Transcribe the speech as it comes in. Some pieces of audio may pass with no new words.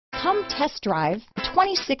Come test drive the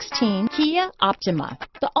 2016 Kia Optima.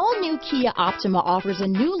 The all-new Kia Optima offers a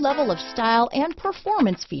new level of style and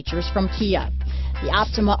performance features from Kia. The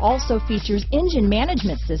Optima also features engine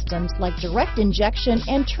management systems like direct injection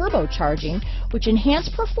and turbocharging, which enhance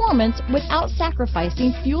performance without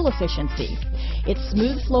sacrificing fuel efficiency. Its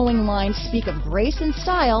smooth flowing lines speak of grace and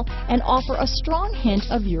style and offer a strong hint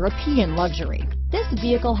of European luxury. This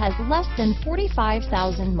vehicle has less than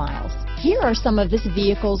 45,000 miles. Here are some of this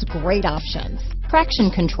vehicle's great options: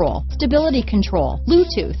 traction control, stability control,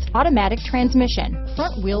 Bluetooth, automatic transmission,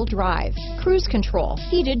 front wheel drive, cruise control,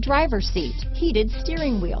 heated driver's seat, heated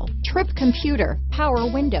steering wheel, trip computer,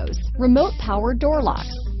 power windows, remote power door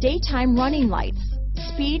locks, daytime running lights,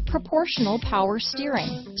 speed proportional power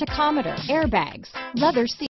steering, tachometer, airbags, leather seats.